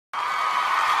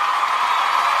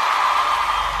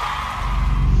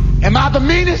Am I the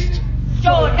meanest?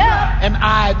 Sure enough. Am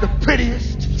I the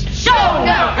prettiest? Sure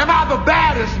enough. Am I the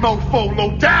baddest mofo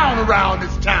low down around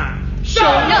this town? Sure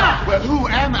enough. Well, who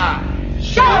am I?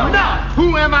 Sure enough.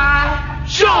 Who am I?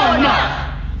 Sure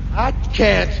enough. I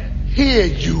can't hear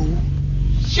you.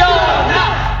 Sure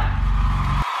enough.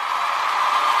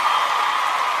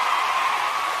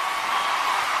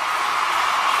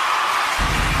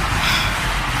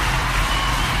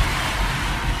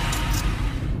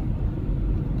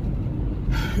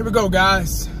 Here we go,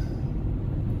 guys.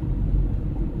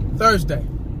 Thursday.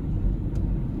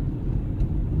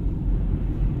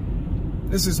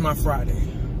 This is my Friday.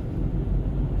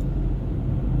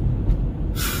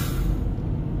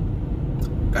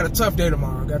 Got a tough day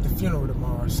tomorrow. Got the funeral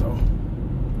tomorrow, so.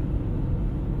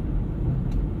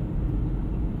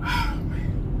 Oh,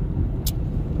 man.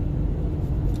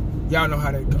 Y'all know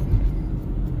how that go.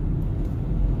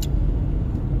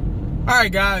 All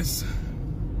right, guys.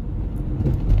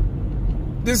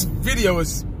 This video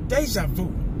is deja vu.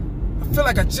 I feel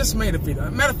like I just made a video.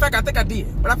 Matter of fact, I think I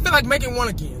did. But I feel like making one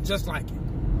again, just like it.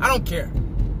 I don't care.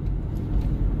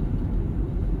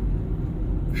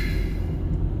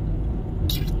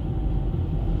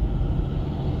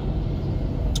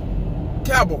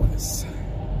 Cowboys.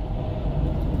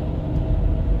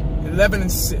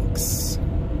 11-6.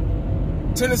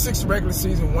 10-6 regular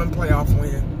season, 1 playoff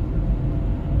win.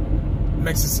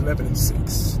 Makes us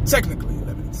 11-6. Technically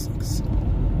 11-6.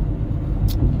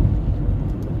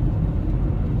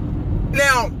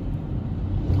 Now,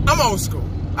 I'm old school.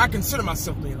 I consider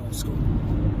myself being old school.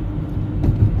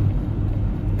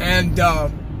 And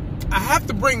I have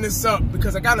to bring this up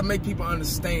because I got to make people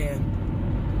understand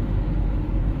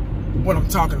what I'm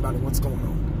talking about and what's going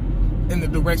on in the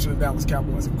direction of the Dallas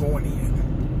Cowboys are going in.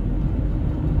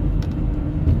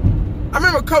 I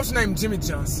remember a coach named Jimmy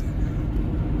Johnson.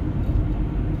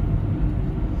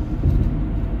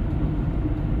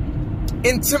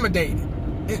 Intimidated.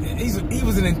 He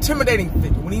was an intimidating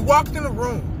figure. When he walked in the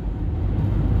room,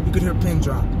 you could hear a pin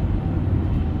drop.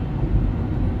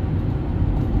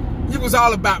 He was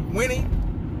all about winning,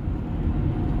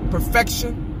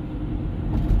 perfection.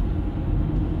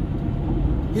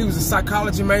 He was a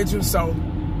psychology major, so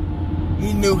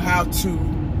he knew how to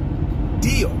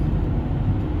deal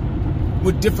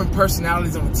with different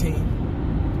personalities on the team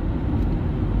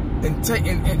and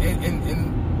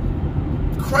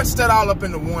crunch that all up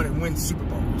into one and win Super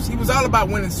Bowls. He was all about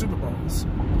winning Super Bowls.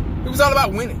 He was all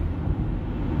about winning.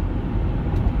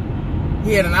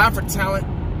 He had an eye for talent.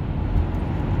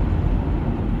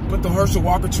 Put the Herschel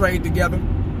Walker trade together.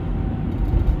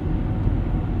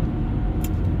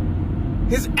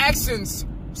 His actions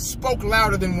spoke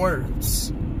louder than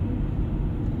words.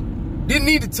 Didn't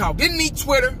need to talk. Didn't need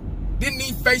Twitter. Didn't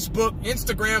need Facebook,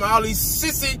 Instagram, all these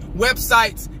sissy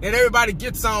websites that everybody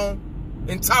gets on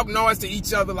and talk noise to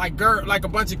each other like a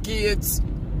bunch of kids.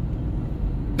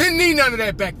 Didn't need none of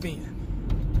that back then.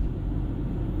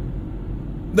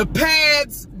 The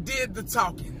pads did the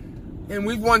talking, and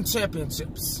we've won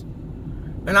championships.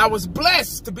 And I was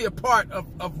blessed to be a part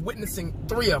of witnessing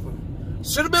 3 of them.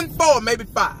 Should have been 4, maybe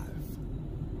 5.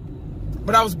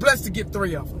 But I was blessed to get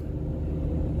 3 of them.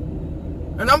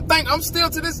 And I'm still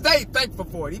to this day thankful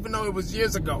for it, even though it was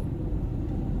years ago.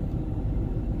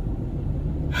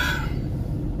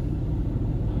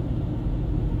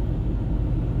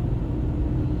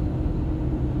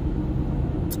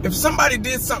 If somebody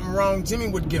did something wrong, Jimmy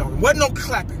would get on him. Wasn't no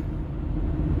clapping.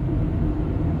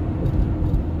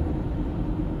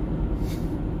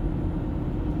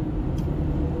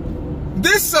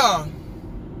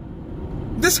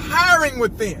 This hiring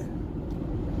within.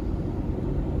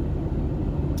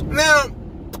 Now,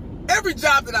 every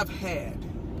job that I've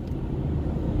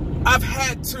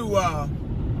had to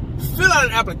fill out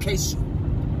an application.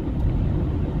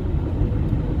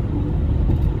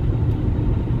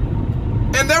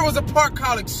 And there was a part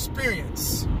called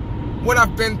experience, what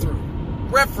I've been through,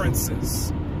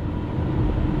 references.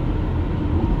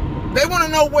 They want to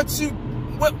know what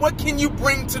can you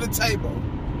bring to the table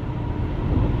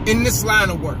in this line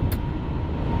of work.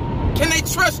 Can they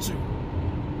trust you?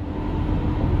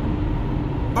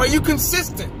 Are you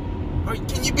consistent? Or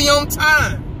can you be on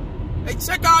time? They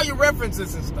check all your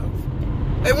references and stuff.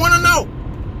 They want to know.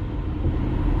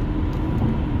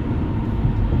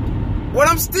 What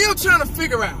I'm still trying to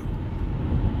figure out,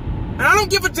 and I don't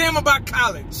give a damn about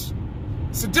college.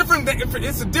 It's a different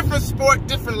sport,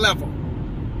 different level.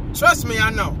 Trust me, I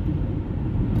know.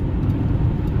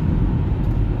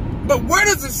 But where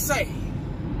does it say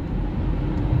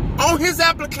on his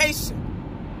application?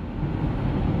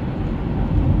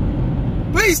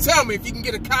 Please tell me if you can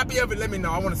get a copy of it. Let me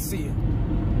know. I want to see it.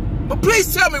 But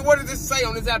please tell me, what does this say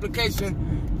on his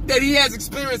application that he has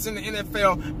experience in the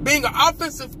NFL being an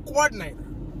offensive coordinator?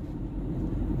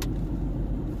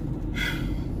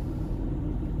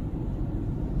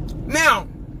 Now,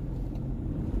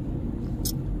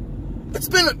 it's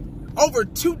been over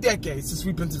 2 decades since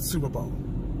we've been to the Super Bowl.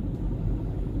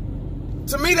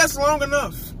 To me, that's long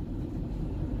enough.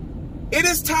 It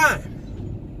is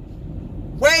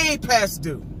time. Way past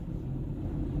due.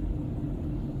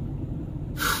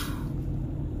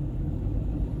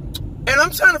 And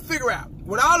I'm trying to figure out,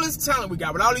 with all this talent we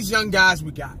got, with all these young guys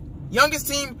we got, youngest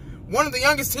team, one of the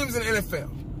youngest teams in the NFL.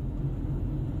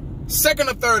 Second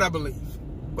or third, I believe.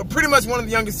 But pretty much one of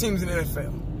the youngest teams in the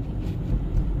NFL.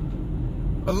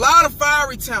 A lot of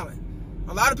fiery talent.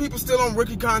 A lot of people still on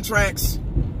rookie contracts.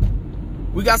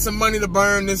 We got some money to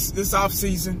burn this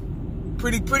offseason.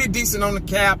 Pretty decent on the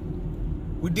cap.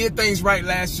 We did things right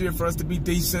last year for us to be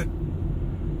decent.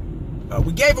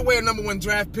 We gave away a #1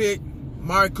 draft pick,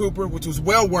 Amari Cooper, which was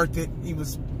well worth it. He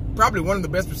was probably one of the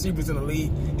best receivers in the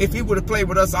league. If he would have played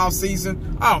with us all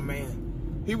season, oh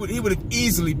man, he would have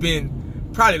easily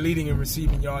been probably leading in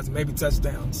receiving yards and maybe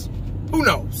touchdowns. Who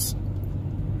knows?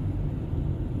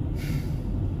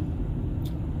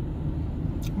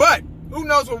 But who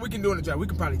knows what we can do in the draft? We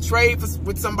can probably trade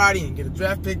with somebody and get a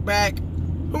draft pick back.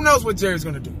 Who knows what Jerry's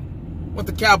going to do? What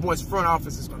the Cowboys front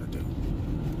office is going to do.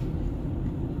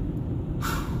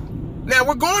 Now,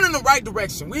 we're going in the right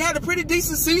direction. We had a pretty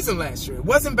decent season last year. It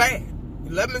wasn't bad.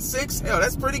 11-6, hell,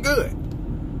 that's pretty good.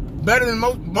 Better than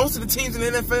most of the teams in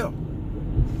the NFL.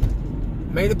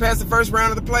 Made it past the first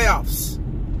round of the playoffs.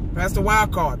 Past the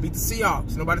wild card. Beat the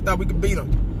Seahawks. Nobody thought we could beat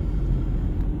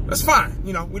them. That's fine.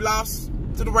 You know, we lost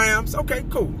to the Rams. Okay,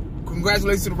 cool.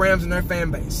 Congratulations to the Rams and their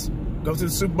fan base. Go to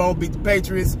the Super Bowl, beat the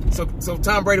Patriots, so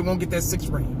Tom Brady won't get that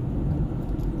 6th ring.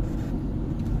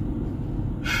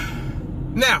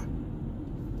 Now,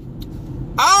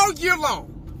 all year long,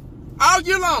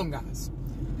 guys,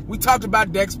 we talked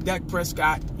about Dak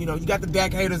Prescott. You know, you got the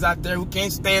Dak haters out there who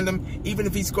can't stand him, even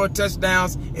if he scored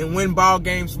touchdowns and win ball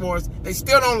games for us. They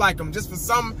still don't like him, just for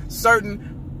some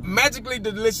certain magically,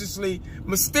 deliciously,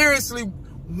 mysteriously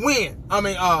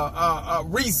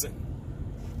reason.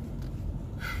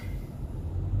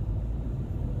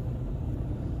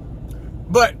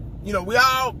 But, you know, we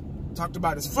all talked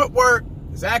about his footwork,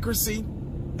 his accuracy,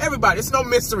 everybody. It's no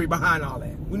mystery behind all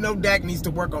that. We know Dak needs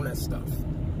to work on that stuff.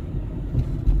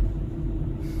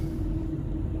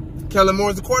 Kellen Moore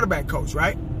is the quarterback coach,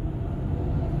 right?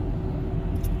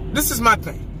 This is my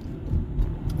thing.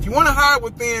 If you want to hire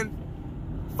within,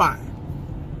 fine.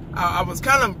 I was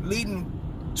kind of leading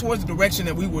towards the direction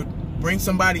that we would bring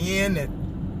somebody in that,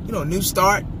 you know, a new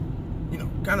start, you know,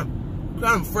 kind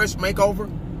of fresh makeover.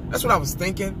 That's what I was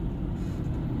thinking.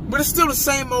 But it's still the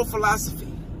same old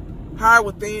philosophy. Hire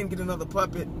within, get another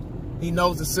puppet. He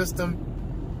knows the system.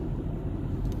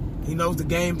 He knows the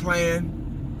game plan.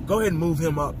 Go ahead and move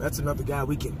him up. That's another guy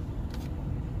we can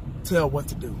tell what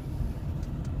to do.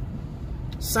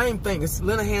 Same thing. It's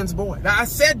Linehan's boy. Now, I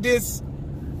said this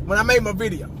when I made my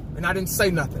video, and I didn't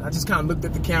say nothing. I just kind of looked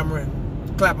at the camera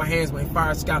and clapped my hands when he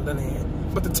fired Scott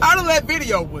Linehan. But the title of that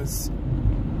video was,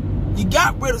 you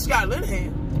got rid of Scott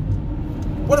Linehan.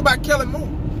 What about Kellen Moore?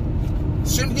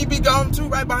 Shouldn't he be gone too,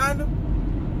 right behind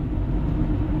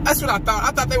him? That's what I thought.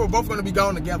 I thought they were both going to be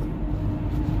gone together.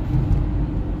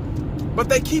 But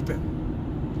they keep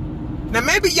him. Now,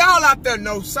 maybe y'all out there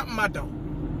know something I don't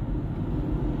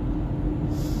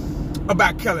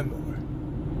about Kellen Moore.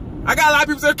 I got a lot of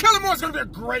people say, Kellen Moore's going to be a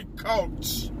great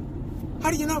coach.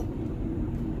 How do you know?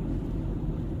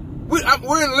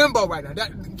 We're in limbo right now.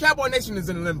 Cowboy Nation is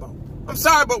in limbo. I'm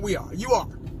sorry, but we are. You are.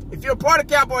 If you're a part of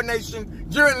Cowboy Nation,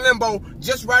 you're in limbo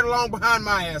just right along behind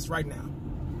my ass right now.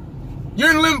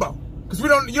 You're in limbo because you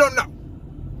don't know.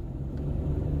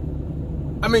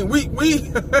 I mean, we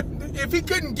if he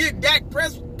couldn't get Dak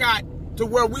Prescott to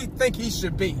where we think he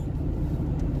should be,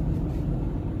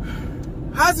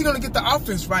 how's he going to get the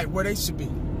offense right where they should be?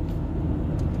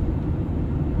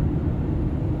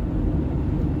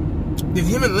 Did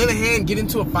him and Linehan get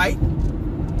into a fight?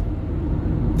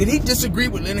 Did he disagree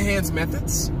with Linehan's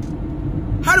methods?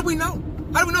 How do we know?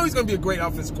 How do we know he's going to be a great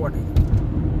offensive coordinator?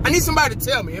 I need somebody to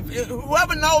tell me. If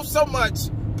whoever knows so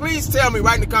much, please tell me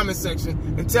right in the comment section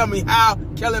and tell me how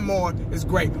Kellen Moore is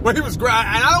great. Well, he was great.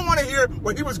 And I don't want to hear,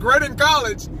 well, he was great in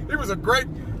college. He was a great...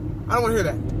 I don't want to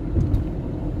hear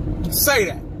that. Say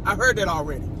that. I've heard that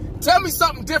already. Tell me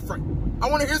something different. I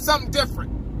want to hear something different.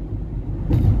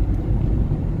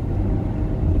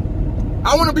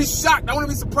 I want to be shocked. I want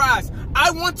to be surprised. I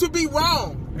want to be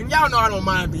wrong. And y'all know I don't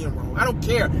mind being wrong. I don't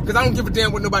care because I don't give a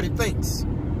damn what nobody thinks.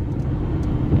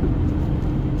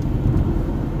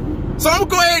 So I'm going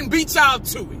to go ahead and beat y'all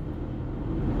to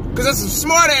it. Because there's some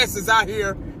smart asses out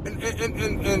here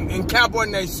in Cowboy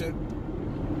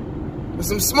Nation. There's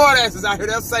some smart asses out here.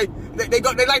 They'll say,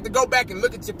 they like to go back and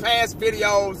look at your past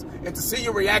videos and to see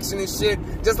your reaction and shit.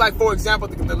 Just like, for example,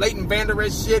 the Leighton Vander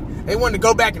Esch shit. They wanted to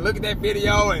go back and look at that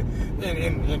video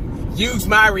and use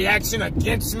my reaction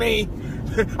against me.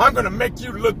 I'm going to make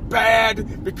you look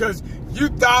bad because you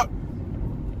thought,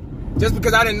 just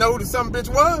because I didn't know who the son bitch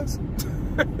was.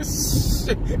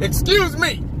 Excuse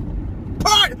me.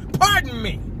 Pardon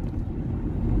me.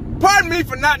 Pardon me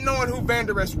for not knowing who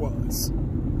Vander Esch was.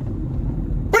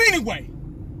 But anyway,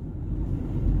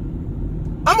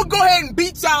 I'm going to go ahead and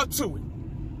beat y'all to it.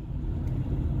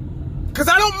 Because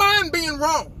I don't mind being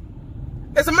wrong.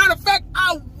 As a matter of fact,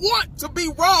 I want to be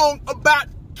wrong about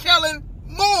Kellen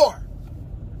Moore.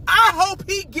 I hope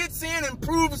he gets in and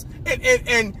proves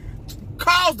and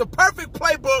calls the perfect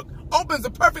playbook, opens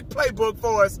the perfect playbook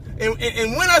for us, and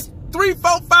win us 3,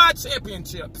 4, 5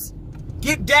 championships.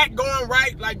 Get Dak going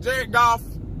right like Jared Goff.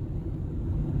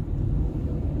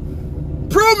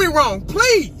 Prove me wrong,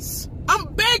 please.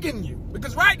 I'm begging you.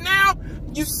 Because right now,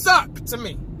 you suck to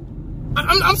me.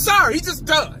 I'm sorry, he just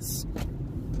does.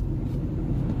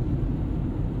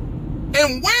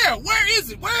 And where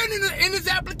is it? Where in his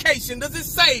application does it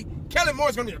say Kellen Moore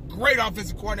is going to be a great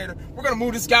offensive coordinator? We're going to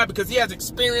move this guy because he has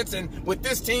experience with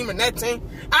this team and that team.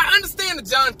 I understand the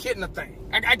John Kitna thing.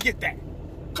 I get that.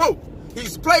 Cool. He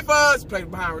used to play for us, played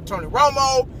behind Tony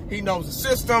Romo. He knows the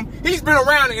system. He's been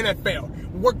around the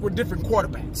NFL, worked with different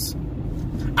quarterbacks.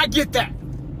 I get that.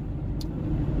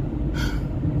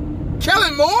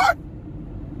 Kellen Moore?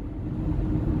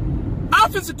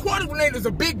 Offensive coordinator is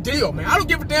a big deal, man. I don't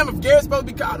give a damn if Gary's supposed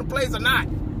to be calling the plays or not.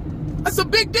 That's a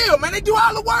big deal, man. They do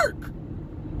all the work.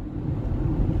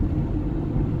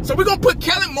 So we're going to put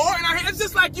Kellen Moore in our hands. It's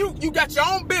just like you got your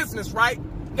own business, right?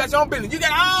 You got your own business. You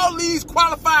got all these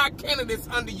qualified candidates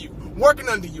under you, working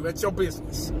under you at your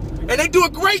business. And they do a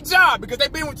great job because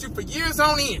they've been with you for years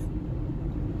on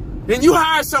end. Then you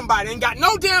hire somebody and got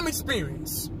no damn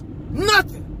experience.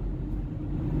 Nothing.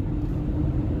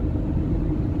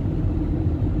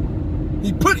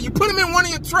 You put him in one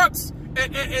of your trucks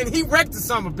and he wrecked the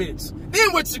son of a bitch.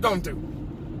 Then what you gonna do?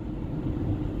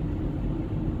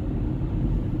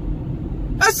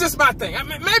 That's just my thing. I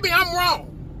mean, maybe I'm wrong.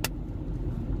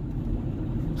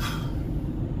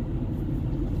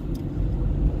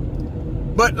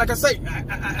 But like I say,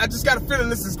 I just got a feeling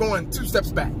this is going 2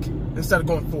 steps back instead of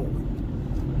going forward.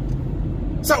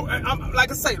 So, like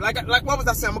I say, like what was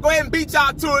I saying? I'm going to go ahead and beat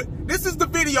y'all to it. This is the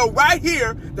video right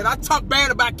here that I talk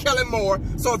bad about Kellen Moore.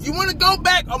 So if you want to go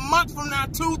back a month from now,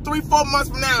 2, 3, 4 months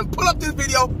from now and pull up this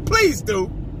video, please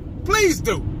do. Please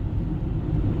do.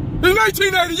 In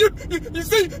 1980, you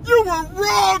see, you were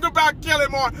wrong about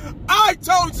Kellen Moore. I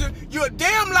told you, you're a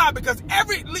damn lie because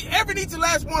every each and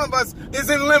last one of us is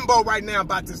in limbo right now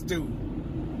about this dude.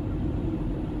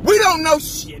 We don't know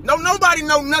shit. Nobody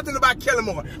know nothing about Kellen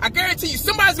Moore. I guarantee you,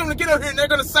 somebody's going to get up here and they're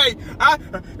going to say,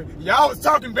 y'all was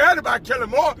talking bad about Kellen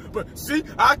Moore, but see,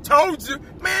 I told you.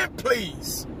 Man,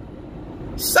 please.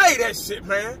 Say that shit,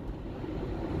 man.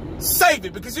 Save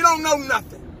it because you don't know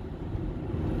nothing.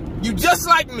 You just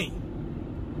like me.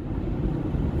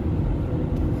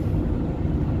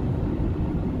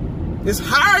 It's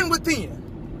hiring within.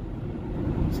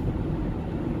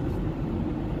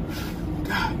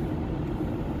 God.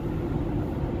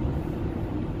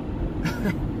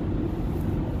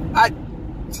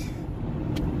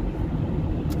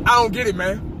 I don't get it,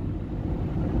 man.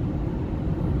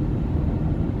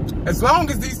 As long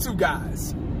as these two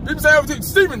guys, people say, oh,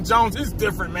 Stephen Jones, he's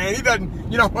different, man. He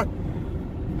doesn't, you know what?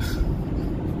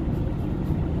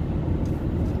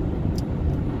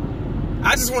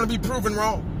 I just want to be proven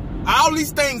wrong. All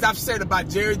these things I've said about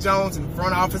Jerry Jones and the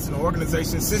front office and the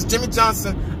organization since Jimmy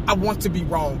Johnson, I want to be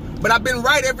wrong. But I've been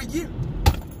right every year.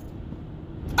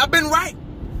 I've been right.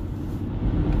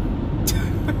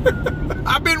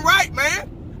 I've been right, man.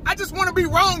 I just want to be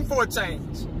wrong for a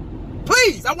change.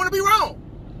 Please, I want to be wrong.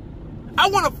 I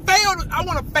want to fail. I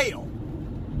want to fail.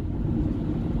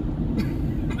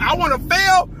 I want to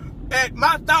fail at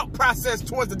my thought process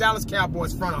towards the Dallas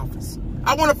Cowboys front office.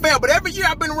 I want to fail, but every year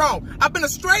I've been wrong. I've been a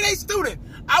straight A student.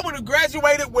 I would have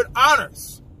graduated with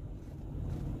honors.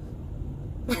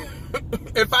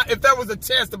 if there was a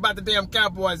test about the damn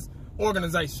Cowboys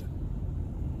organization.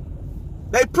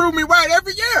 They prove me right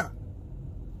every year.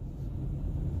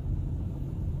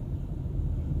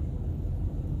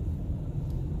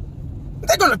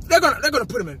 They're gonna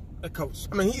put him in a coach.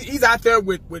 I mean, he's out there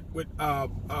with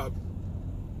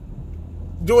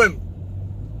doing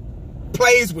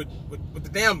plays with the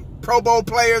damn Pro Bowl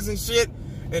players and shit.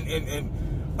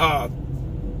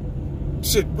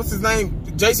 shit, what's his name?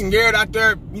 Jason Garrett out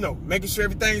there, you know, making sure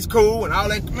everything's cool and all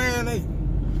that. Man,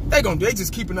 they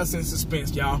just keeping us in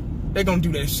suspense, y'all. They gonna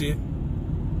do that shit.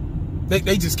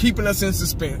 They just keeping us in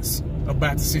suspense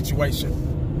about the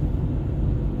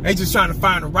situation. They just trying to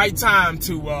find the right time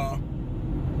to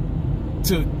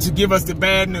give us the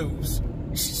bad news.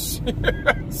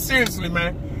 Seriously,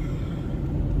 man.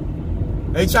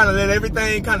 They trying to let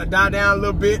everything kind of die down a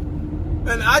little bit.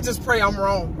 And I just pray I'm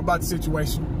wrong about the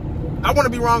situation. I want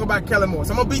to be wrong about Kellen Moore,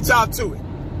 so I'm going to beat y'all to it.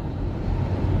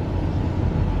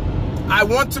 I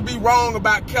want to be wrong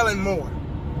about Kellen Moore.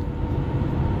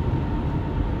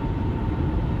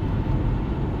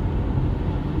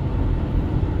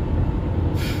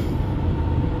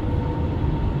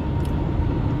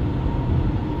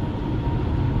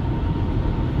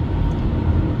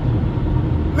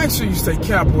 Make sure you stay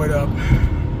cowboyed up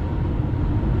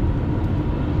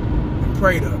and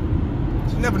prayed up.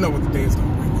 You never know what the day is going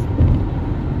to bring.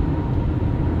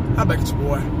 How back at you,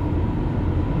 boy?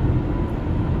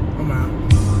 I'm out.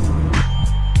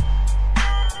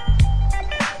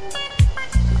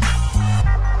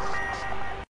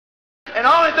 And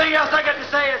the only thing else I got to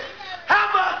say is,